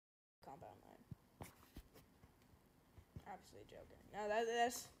obviously joking. No,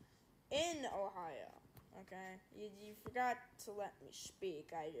 that's in Ohio. Okay, you forgot to let me speak.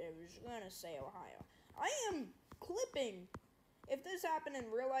 I was gonna say Ohio. I am clipping. If this happened in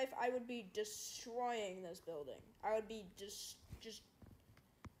real life, I would be destroying this building. I would be just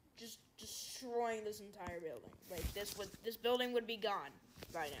destroying this entire building. Like this building would be gone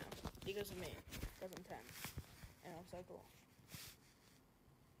by now because of me. Because I'm 10. And I'm so cool.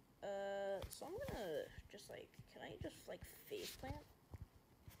 So I'm gonna just like, can I just like face plant?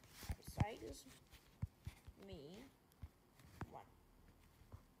 Size me 1.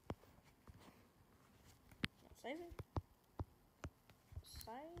 Not saving.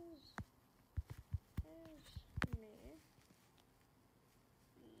 Size is me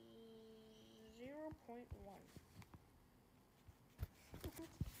 0.1.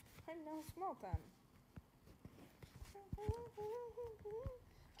 I'm now small time.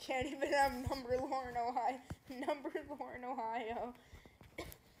 Can't even have number Lauren, Ohio. Number Lauren, Ohio.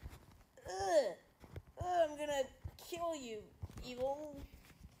 Ugh. I'm gonna kill you, evil.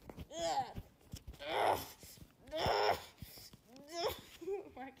 Ugh. Ugh. Ugh.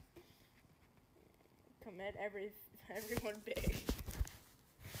 Like, commit everyone big.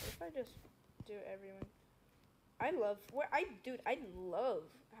 What if I just do everyone? I love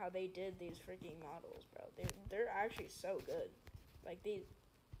how they did these freaking models, bro. They're actually so good. Like these.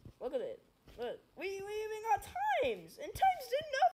 Look at it. Look, we even got times, and times did